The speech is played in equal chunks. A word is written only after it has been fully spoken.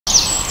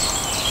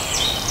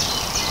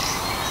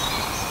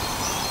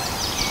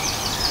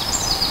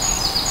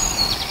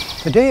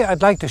Today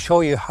I'd like to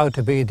show you how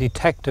to be a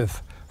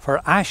detective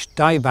for ash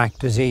dieback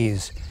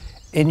disease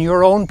in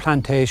your own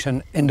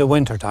plantation in the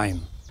winter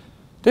time.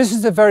 This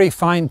is a very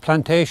fine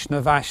plantation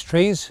of ash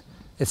trees.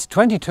 It's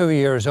 22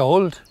 years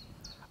old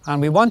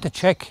and we want to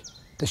check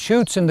the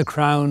shoots in the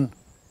crown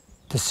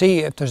to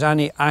see if there's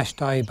any ash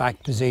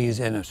dieback disease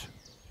in it.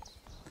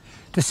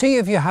 To see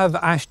if you have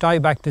ash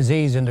dieback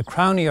disease in the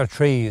crown of your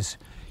trees,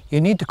 you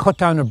need to cut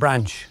down a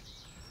branch.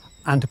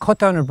 And to cut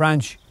down a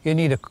branch, you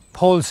need a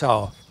pole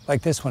saw,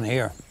 like this one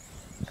here.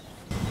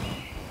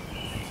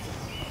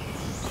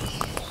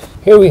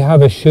 Here we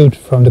have a shoot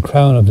from the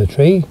crown of the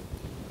tree.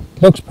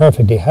 Looks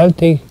perfectly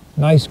healthy,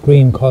 nice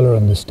green colour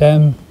on the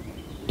stem,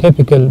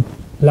 typical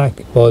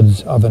black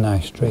buds of an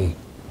ash tree.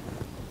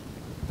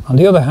 On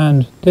the other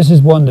hand, this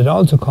is one that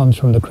also comes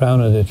from the crown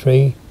of the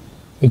tree.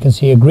 We can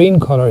see a green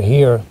colour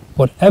here,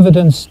 but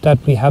evidence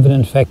that we have an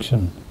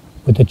infection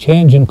with a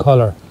change in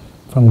colour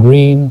from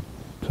green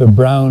to a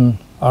brown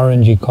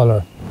orangey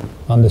colour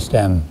on the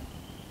stem.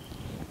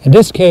 In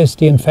this case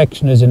the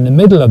infection is in the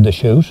middle of the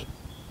shoot,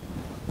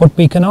 but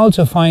we can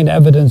also find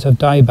evidence of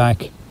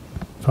dieback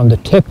from the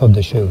tip of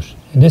the shoot.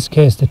 In this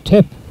case the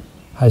tip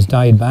has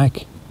died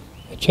back,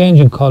 a change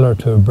in colour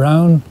to a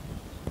brown,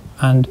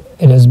 and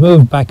it has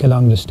moved back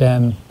along the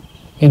stem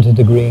into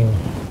the green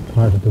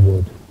part of the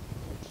wood.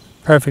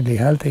 Perfectly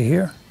healthy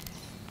here.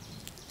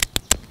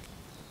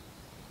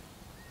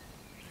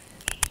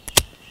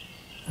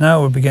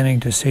 Now we're beginning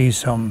to see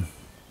some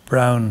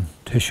brown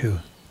tissue,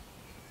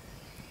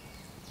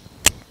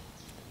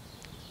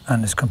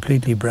 and it's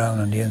completely brown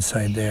on the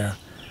inside there,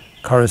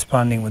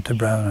 corresponding with the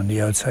brown on the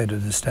outside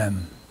of the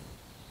stem.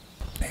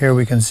 Here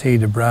we can see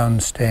the brown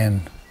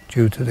stain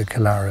due to the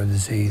cholera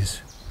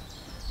disease,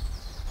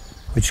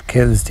 which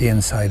kills the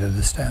inside of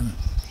the stem.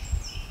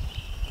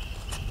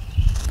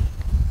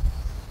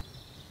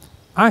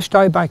 Ash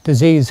dieback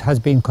disease has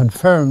been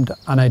confirmed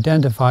and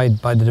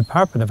identified by the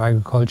Department of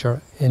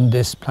Agriculture in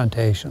this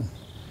plantation.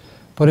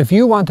 But if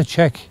you want to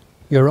check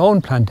your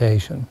own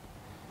plantation,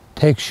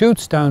 take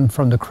shoots down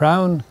from the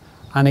crown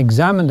and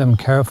examine them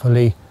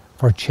carefully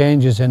for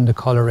changes in the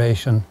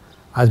coloration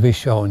as we've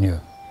shown you.